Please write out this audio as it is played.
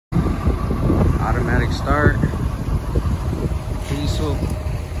Automatic start. Diesel.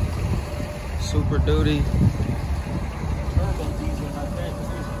 Super Duty. Turbo diesel, not that.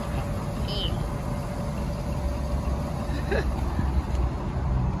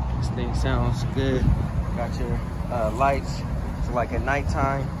 This thing sounds good. Got your lights. So like at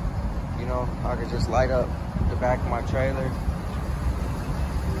nighttime, you know, I could just light up the back of my trailer.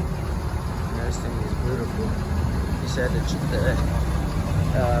 Yeah, this thing is beautiful. He said that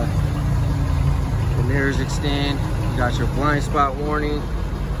the mirrors extend. You got your blind spot warning,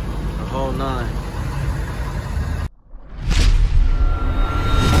 the whole nine.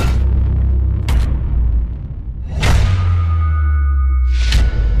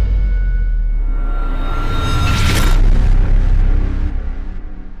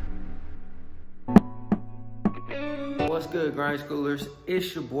 What's good, Grind Schoolers?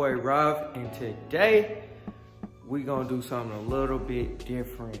 It's your boy Rob, and today we gonna do something a little bit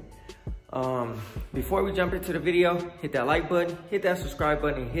different. Before we jump into the video, hit that like button, hit that subscribe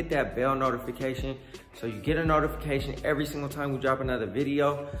button, and hit that bell notification so you get a notification every single time we drop another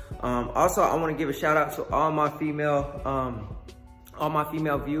video. Also, I want to give a shout out to all my female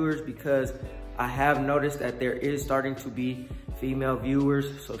viewers, because I have noticed that there is starting to be female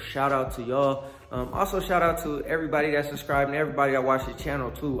viewers, so shout out to y'all. Also shout out to everybody that's subscribed and everybody that watched the channel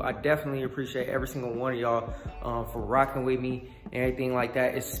too. I definitely appreciate every single one of y'all for rocking with me and everything like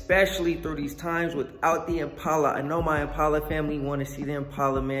that, especially through these times without the Impala. I know my Impala family want to see the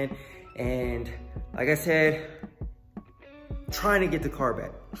Impala, man, and like I said, trying to get the car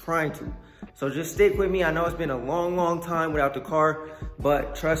back, trying to. So just stick with me. I know it's been a long time without the car,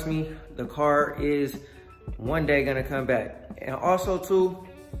 but trust me, the car is one day gonna come back. And also too,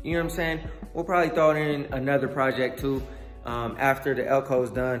 you know what I'm saying, we'll probably throw in another project too after the Elko is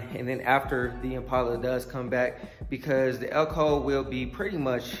done, and then after the Impala does come back, because the Elko will be pretty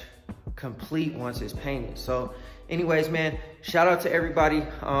much complete once it's painted. So anyways, man, shout out to everybody.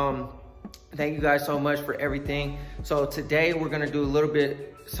 Thank you guys so much for everything. So today we're gonna do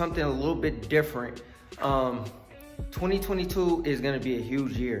something a little bit different. 2022 is gonna be a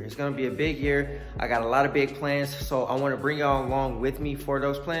huge year. It's gonna be a big year. I got a lot of big plans, so I wanna bring y'all along with me for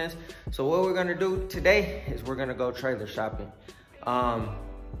those plans. So what we're gonna do today is we're gonna go trailer shopping. I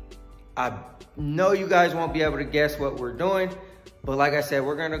know you guys won't be able to guess what we're doing, but like I said,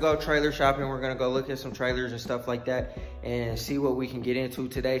 we're gonna go trailer shopping. We're gonna go look at some trailers and stuff like that and see what we can get into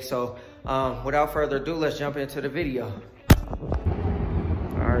today. So without further ado, let's jump into the video.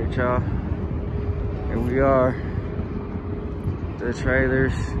 All right, y'all, here we are. The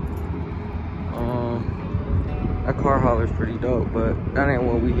trailers. That car hauler's pretty dope, but that ain't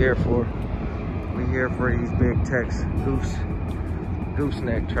what we here for. We here for these big Tex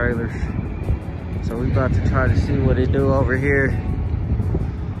gooseneck trailers. So we about to try to see what they do over here.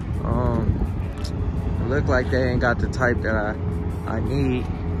 It look like they ain't got the type that I need.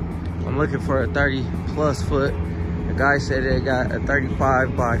 I'm looking for a 30+ foot. The guy said they got a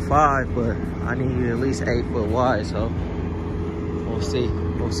 35 by 5, but I need at least 8 foot wide, so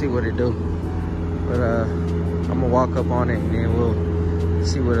we'll see what it do. But I'm gonna walk up on it and then we'll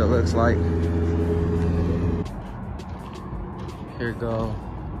see what it looks like. Here we go.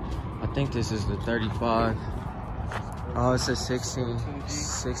 I think this is the 35. Oh, it's a 16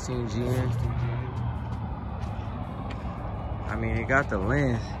 GN. I mean, it got the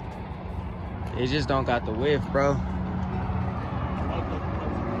length. It just don't got the width, bro.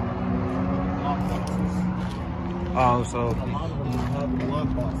 Oh,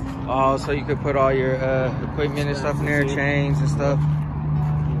 so you could put all your equipment and stuff in there, chains and stuff.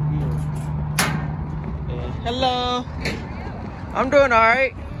 Hello. I'm doing all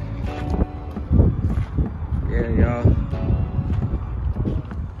right. Yeah, y'all.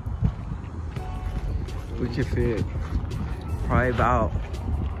 We could fit probably about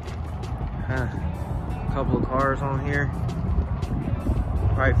a couple of cars on here.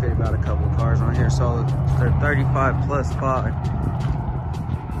 Probably fit about a couple of cars on here. So they're 35 plus 5.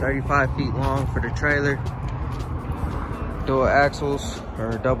 35 feet long for the trailer. Dual axles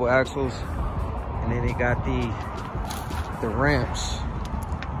or double axles. And then they got the ramps.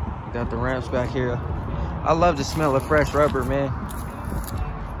 You got the ramps back here. I love the smell of fresh rubber, man.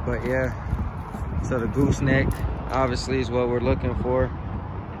 But yeah, so the gooseneck obviously is what we're looking for.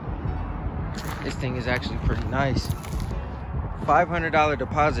 This thing is actually pretty nice. $500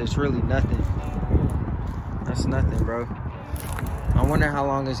 deposit is really nothing. That's nothing, bro. I wonder how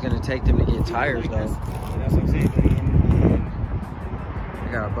long it's gonna take them to get tires, though. That's what I'm saying.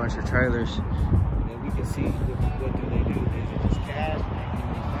 They got a bunch of trailers. And we can see what do they do. Is it just cash?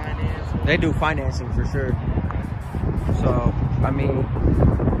 Finance? They do financing for sure. So, I mean,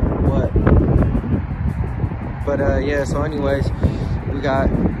 what? But yeah, so anyways, we got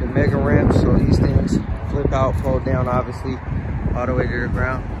the mega ramp, so these things flip out, fold down, obviously, all the way to the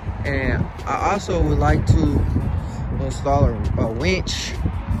ground. And I also would like to install a winch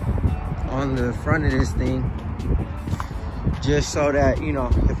on the front of this thing, just so that, you know,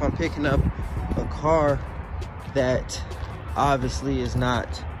 if I'm picking up a car that obviously is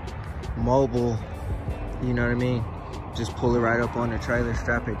not mobile, you know what I mean, just pull it right up on the trailer,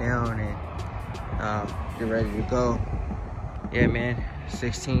 strap it down, and get ready to go. Yeah, man,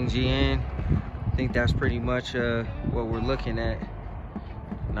 16 GN. I think that's pretty much what we're looking at.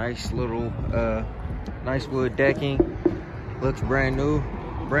 Nice little, nice wood decking. Looks brand new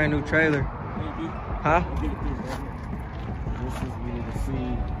trailer. Huh? This is me to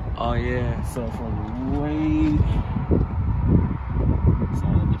see. Oh yeah. So from way, so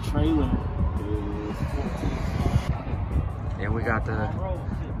the trailer is 14. And we got the,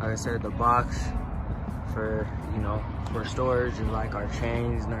 like I said, the box for, you know, for storage and like our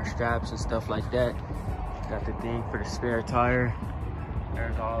chains and our straps and stuff like that. Got the thing for the spare tire.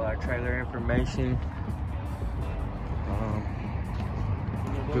 There's all our trailer information.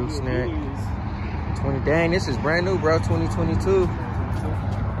 Gooseneck. 20. Dang, this is brand new, bro. 2022. Yeah.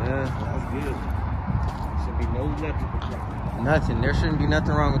 That's good. Should be no nothing. Nothing. There shouldn't be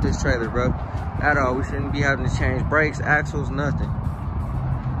nothing wrong with this trailer, bro. At all. We shouldn't be having to change brakes, axles, nothing.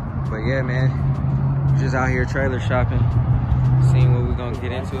 But yeah, man. Just out here trailer shopping. Seeing what we're gonna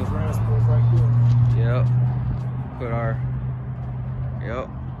get into. Yep. Put our. Yep.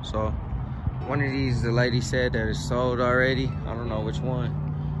 So one of these, the lady said that it's sold already. I don't know which one,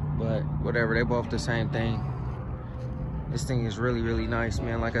 but whatever. They both the same thing. This thing is really, really nice,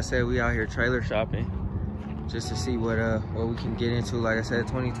 man. Like I said, we out here trailer shopping just to see what we can get into. Like I said,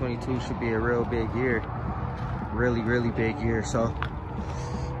 2022 should be a real big year. Really, really big year. So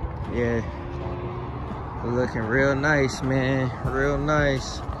yeah, we're looking real nice, man. Real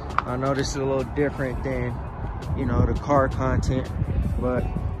nice. I know this is a little different than, you know, the car content, but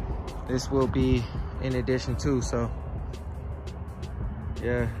this will be in addition to. So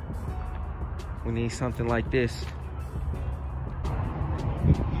yeah, we need something like this.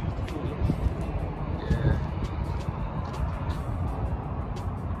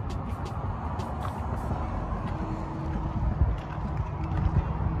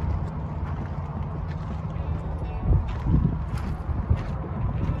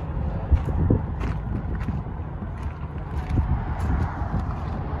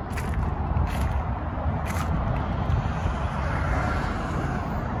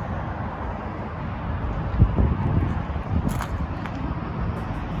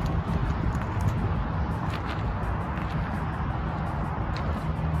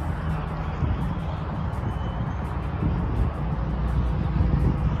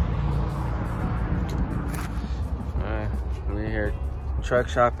 Truck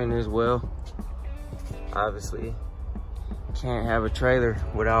shopping as well. Obviously, can't have a trailer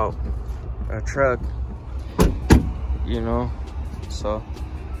without a truck, you know. So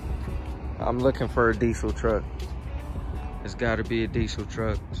I'm looking for a diesel truck. It's got to be a diesel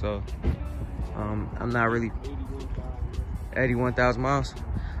truck. So I'm not really 81,000 miles.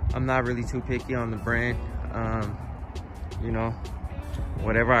 I'm not really too picky on the brand. You know,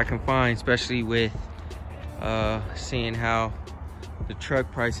 whatever I can find, especially with seeing how the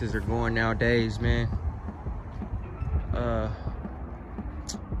truck prices are going nowadays, man.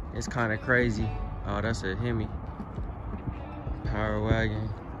 It's kind of crazy. Oh, that's a Hemi Power Wagon.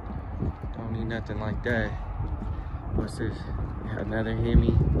 Don't need nothing like that. What's this? Another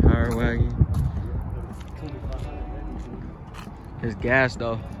Hemi Power Wagon. It's gas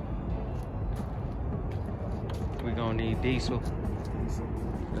though. We're gonna need diesel.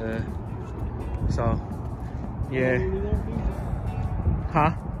 So yeah.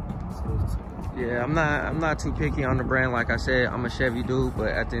 Huh? Yeah, I'm not too picky on the brand. Like I said, I'm a Chevy dude, but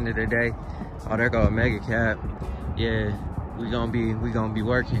at the end of the day, oh, there go a mega cab. Yeah, we gonna be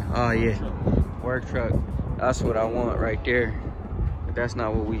working. Oh yeah, work truck. That's what I want right there. But that's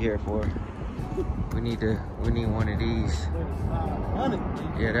not what we here for. We need one of these.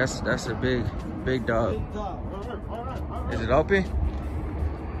 Yeah, that's a big dog. Is it open?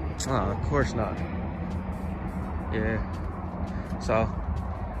 Oh, of course not. Yeah. So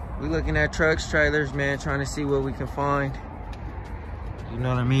we looking at trucks, trailers, man, trying to see what we can find. You know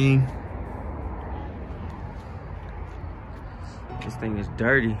what I mean? This thing is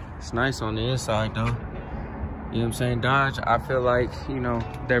dirty. It's nice on the inside though. You know what I'm saying? Dodge, I feel like, you know,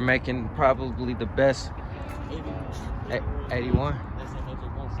 they're making probably the best. 81?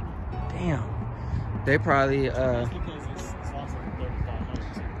 Damn. They probably,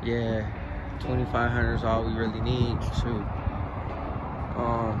 yeah. $2,500 is all we really need. Shoot.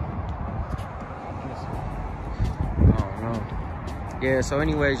 I don't know. Yeah, so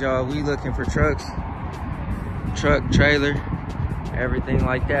anyways, y'all, we looking for trucks, truck, trailer, everything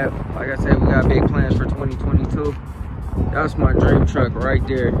like that. Like I said, we got big plans for 2022. That's my dream truck right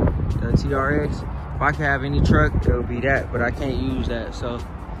there, the TRX. If I could have any truck, it'll be that, but I can't use that. So,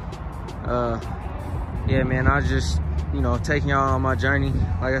 yeah, man, I just, you know, taking y'all on my journey.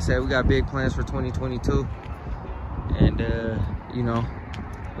 Like I said, we got big plans for 2022, and you know,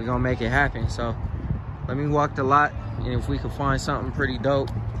 we're gonna make it happen. So let me walk the lot, and if we can find something pretty dope,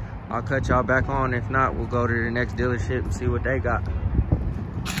 I'll cut y'all back on. If not, we'll go to the next dealership and see what they got.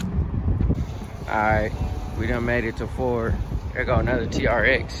 All right, we done made it to Ford. There go another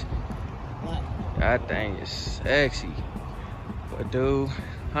TRX. That thing is sexy. But dude,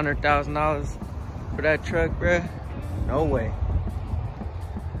 $100,000 for that truck, bruh? No way.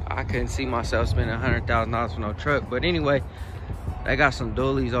 I couldn't see myself spending $100,000 for no truck. But anyway, they got some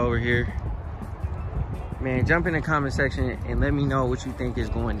dualies over here. Man, jump in the comment section and let me know what you think is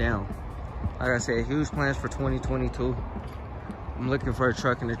going down. Like I said, huge plans for 2022. I'm looking for a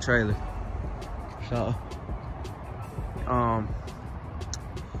truck and a trailer. So,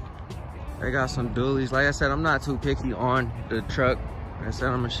 they got some dualies. Like I said, I'm not too picky on the truck. Like I said,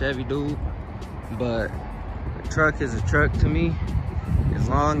 I'm a Chevy dude, but a truck is a truck to me. As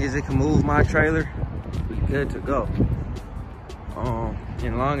long as it can move my trailer, we good to go. As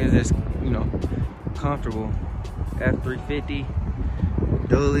long as it's, you know, comfortable. F350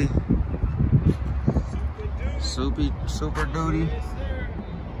 dually, super duty.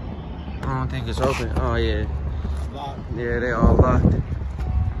 I don't think it's open. Oh yeah, yeah, they all locked.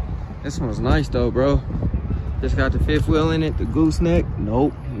 This one's nice though, bro. Just got the fifth wheel in it, the gooseneck.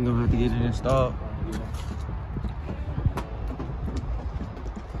 Nope, you're gonna have to get it installed.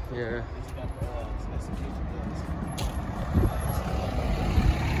 Yeah.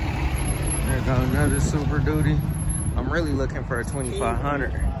 There got another Super Duty. I'm really looking for a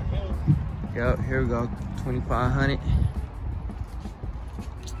 2500. Yep, here we go, 2500.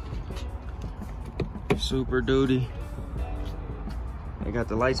 Super Duty. They got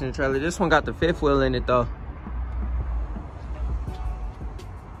the lights in the trailer. This one got the fifth wheel in it though.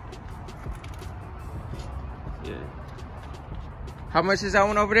 Yeah. How much is that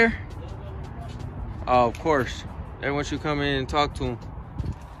one over there? Oh, of course. They want you to come in and talk to them.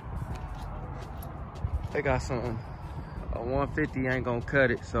 They got something. A 150 ain't gonna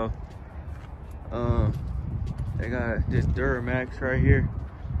cut it, so they got this Duramax right here.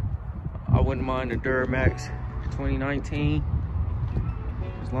 I wouldn't mind the Duramax 2019.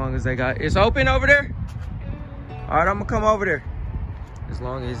 As long as they got, it's open over there? All right, I'm gonna come over there. As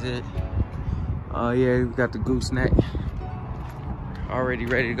long as it, oh yeah, we got the gooseneck. Already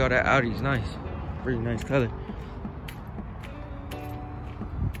ready to go. That Audi's nice. Pretty nice color.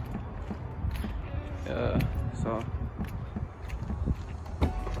 So,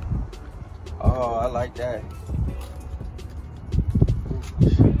 oh, I like that.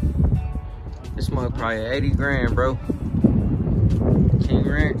 This mug probably 80 grand, bro. King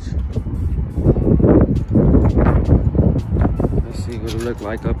Ranch. Let's see what it look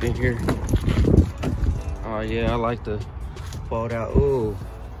like up in here. Oh yeah, I like the fold out. Ooh.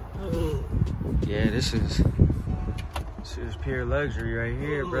 Yeah, this is pure luxury right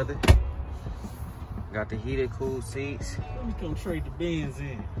here, brother. Got the heated, cool seats. Let me come trade the Benz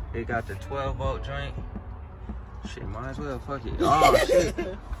in. They got the 12-volt joint. Shit, might as well, fuck it. Oh, shit.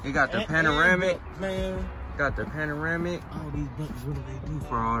 They got the panoramic. Man. Got the panoramic. All these buttons, what do they do?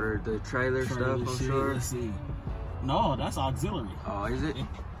 For all the trailer stuff, I'm sure. Let's see. No, that's auxiliary. Oh, is it?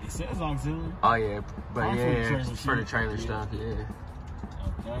 It says auxiliary. Oh, yeah. But all yeah, for the trailer stuff, yeah.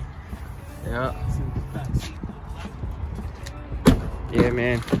 Okay. Yeah. Yeah,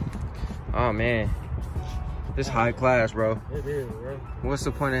 man. Oh, man. This high class, bro. It is, bro. What's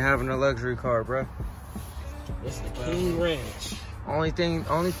the point of having a luxury car, bro? It's the King Ranch. Only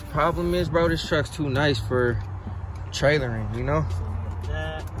problem is, bro, this truck's too nice for trailering, you know?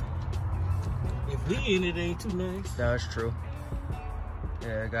 If we in it ain't too nice. That's true.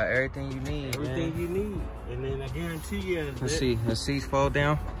 Yeah, got everything you need, everything you need. And then I guarantee you. Let's see, the seats fold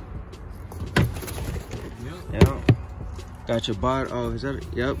down. Yep. Yep. Got your bottle, oh, is that it?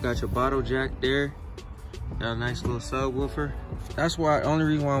 Yep, got your bottle jack there. Got a nice little subwoofer. That's why, only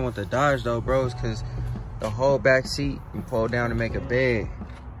reason why I want the Dodge though, bro, is because the whole back seat you pull down to make a bed.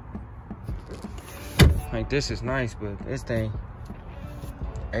 Like, this is nice, but this thing,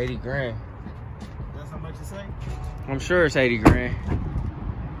 80 grand. That's how much you say? I'm sure it's 80 grand.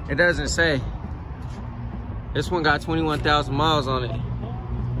 It doesn't say. This one got 21,000 miles on it.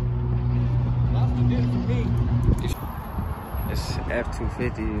 did it for me. This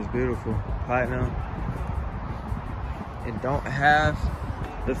F-250 is beautiful, platinum. It don't have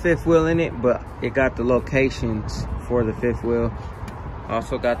the fifth wheel in it, but it got the locations for the fifth wheel.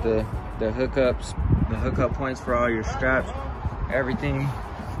 Also got the hookups, the hookup points for all your straps, everything.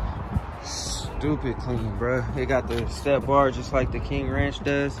 Stupid clean, bro. It got the step bar just like the King Ranch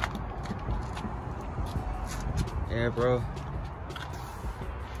does. Yeah, bro.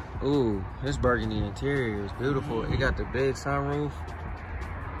 Ooh, this burgundy interior is beautiful. It got the big sunroof.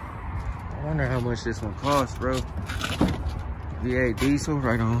 I wonder how much this one costs, bro. V8 diesel,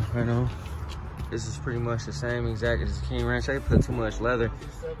 right on, right on. This is pretty much the same exact as the King Ranch. They put too much leather.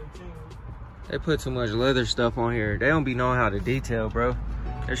 They put too much leather stuff on here. They don't be knowing how to detail, bro.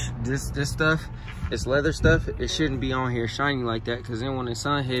 This stuff, this leather stuff, it shouldn't be on here shiny like that, because then when the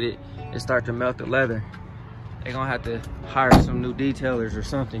sun hit it, it start to melt the leather. They're gonna have to hire some new detailers or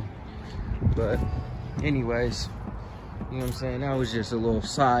something. But anyways, you know what I'm saying? That was just a little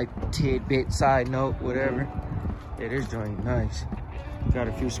side tidbit, side note, whatever. Yeah, this joint nice. Got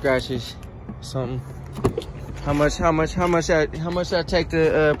a few scratches, something. How much that take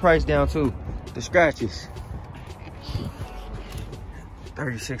the price down to? The scratches.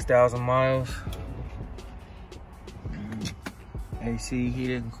 36,000 miles. AC,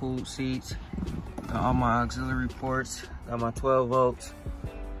 heated and cooled seats. Got all my auxiliary ports. Got my 12 volts.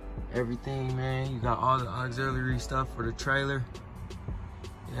 Everything, man. You got all the auxiliary stuff for the trailer.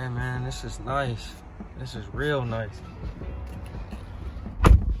 Yeah, man, this is nice. This is real nice.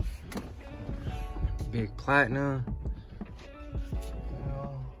 Big platinum.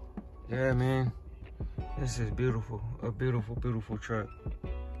 Yeah, man. This is beautiful. A beautiful, beautiful truck.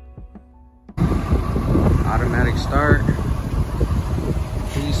 Automatic start.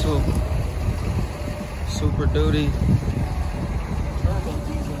 Diesel. Super Duty. Turbo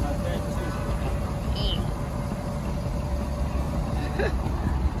diesel like that too.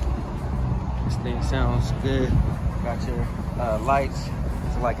 This thing sounds good. Got your lights.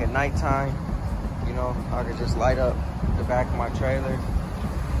 So like at nighttime, you know, I could just light up the back of my trailer.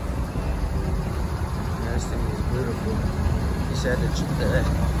 Yeah, this thing is beautiful. He said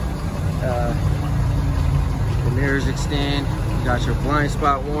the mirrors extend. You got your blind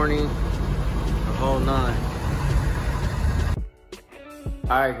spot warning. The whole nine.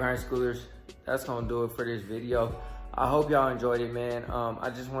 Alright, grind schoolers, that's gonna do it for this video. I hope y'all enjoyed it, man. I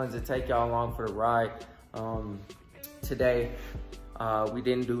just wanted to take y'all along for the ride. Today, we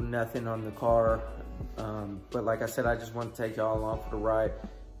didn't do nothing on the car. But like I said, I just want to take y'all along for the ride.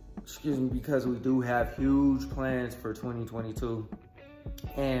 Excuse me, because we do have huge plans for 2022.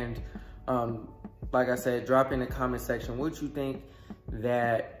 And like I said, drop in the comment section what you think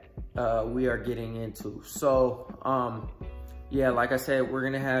that we are getting into. So yeah, like I said, we're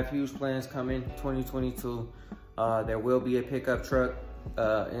gonna have huge plans coming 2022. There will be a pickup truck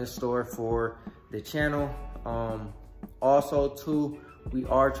in store for the channel. Also too, we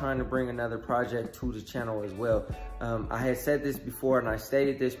are trying to bring another project to the channel as well. I had said this before and I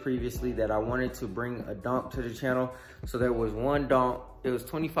stated this previously that I wanted to bring a donk to the channel. So there was one donk, it was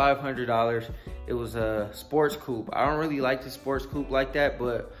 $2,500. It was a sports coupe. I don't really like the sports coupe like that,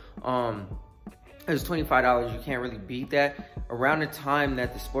 but it was $25. You can't really beat that. Around the time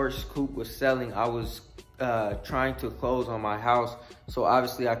that the sports coupe was selling, I was trying to close on my house. So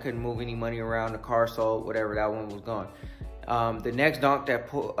obviously I couldn't move any money around. The car sold, whatever, that one was gone. The next donk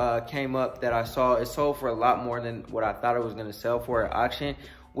that came up that I saw, it sold for a lot more than what I thought it was gonna sell for at auction,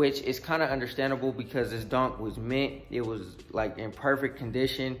 which is kind of understandable because this donk was mint. It was like in perfect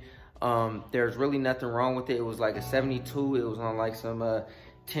condition. There's really nothing wrong with it. It was like a 72. It was on like some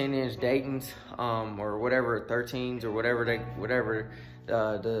 10-inch Daytons or whatever, 13s or whatever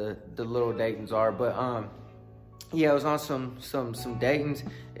the little Daytons are. But yeah, it was on some Daytons.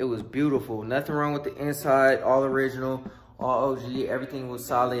 It was beautiful. Nothing wrong with the inside. All original, all OG. Everything was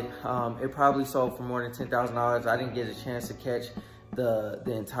solid. It probably sold for more than $10,000. I didn't get a chance to catch the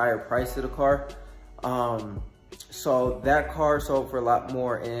entire price of the car. So that car sold for a lot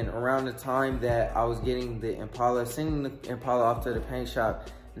more. And around the time that I was getting the Impala, sending the Impala off to the paint shop,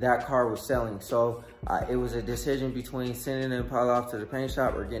 that car was selling. So it was a decision between sending the Impala off to the paint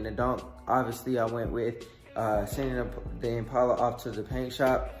shop or getting a donk. Obviously I went with sending the Impala off to the paint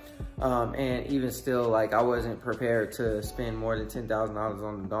shop. And even still, like, I wasn't prepared to spend more than $10,000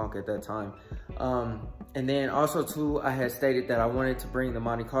 on the donk at that time. And then also too, I had stated that I wanted to bring the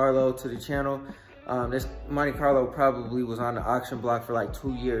Monte Carlo to the channel. This Monte Carlo probably was on the auction block for like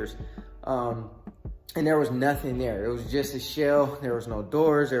 2 years. And there was nothing there. It was just a shell. There was no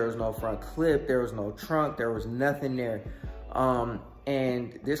doors, there was no front clip, there was no trunk, there was nothing there.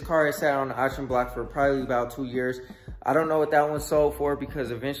 And this car has sat on the auction block for probably about 2 years. I don't know what that one sold for, because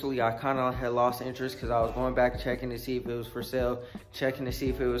eventually I kind of had lost interest, because I was going back checking to see if it was for sale, checking to see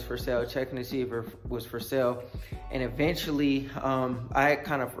if it was for sale, checking to see if it was for sale. And eventually I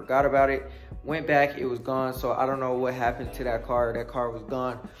kind of forgot about it, went back, it was gone. So I don't know what happened to that car. That car was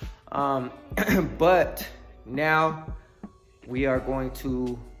gone. But now we are going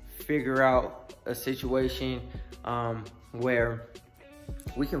to figure out a situation where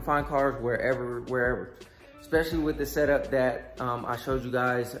we can find cars wherever. Especially with the setup that I showed you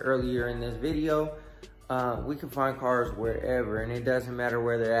guys earlier in this video. We can find cars wherever, and it doesn't matter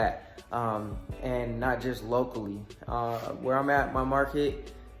where they're at, and not just locally. Where I'm at, my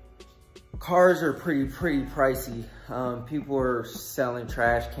market, cars are pretty pricey. People are selling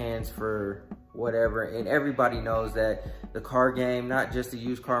trash cans for whatever, and everybody knows that the car game, not just the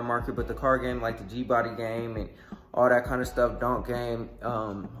used car market, but the car game, like the G-Body game and all that kind of stuff, Dunk game,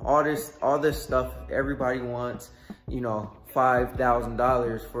 all this stuff, everybody wants, you know,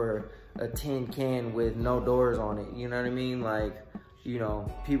 $5,000 for a tin can with no doors on it. You know what I mean? Like, you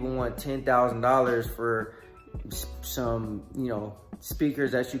know, people want $10,000 for some, you know,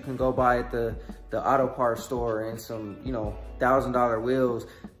 speakers that you can go buy at the auto parts store, and some, you know, $1,000 wheels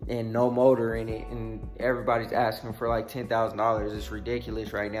and no motor in it, and everybody's asking for like $10,000. It's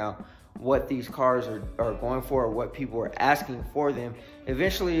ridiculous right now what these cars are going for, or what people are asking for them.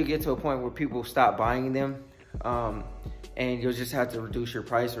 Eventually you get to a point where people stop buying them, and you'll just have to reduce your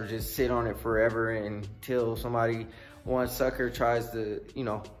price, or just sit on it forever until somebody, one sucker, tries to, you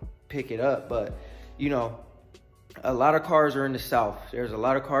know, pick it up. But, you know, a lot of cars are in the South. There's a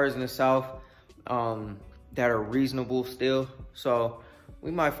lot of cars in the South that are reasonable still. So we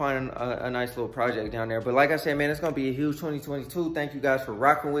might find a nice little project down there. But like I said, man, it's going to be a huge 2022. Thank you guys for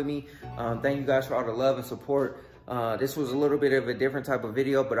rocking with me. Thank you guys for all the love and support. This was a little bit of a different type of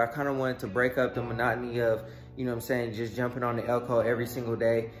video, but I kind of wanted to break up the monotony of, you know what I'm saying, just jumping on the Elko every single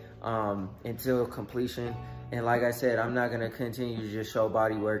day until completion. And like I said, I'm not going to continue to just show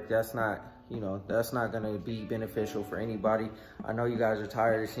body work. That's not, you know, that's not going to be beneficial for anybody. I know you guys are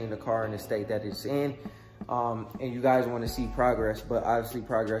tired of seeing the car in the state that it's in. And you guys want to see progress, but obviously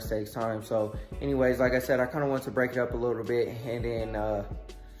progress takes time. So anyways, like I said, I kind of want to break it up a little bit, and then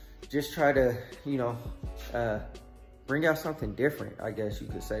just try to, you know, bring out something different, I guess you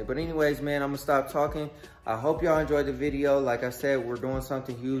could say. But anyways, man, I'm gonna stop talking. I hope y'all enjoyed the video. Like I said, we're doing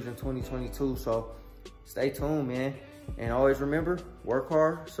something huge in 2022, so stay tuned, man. And always remember, work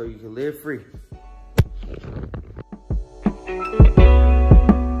hard so you can live free.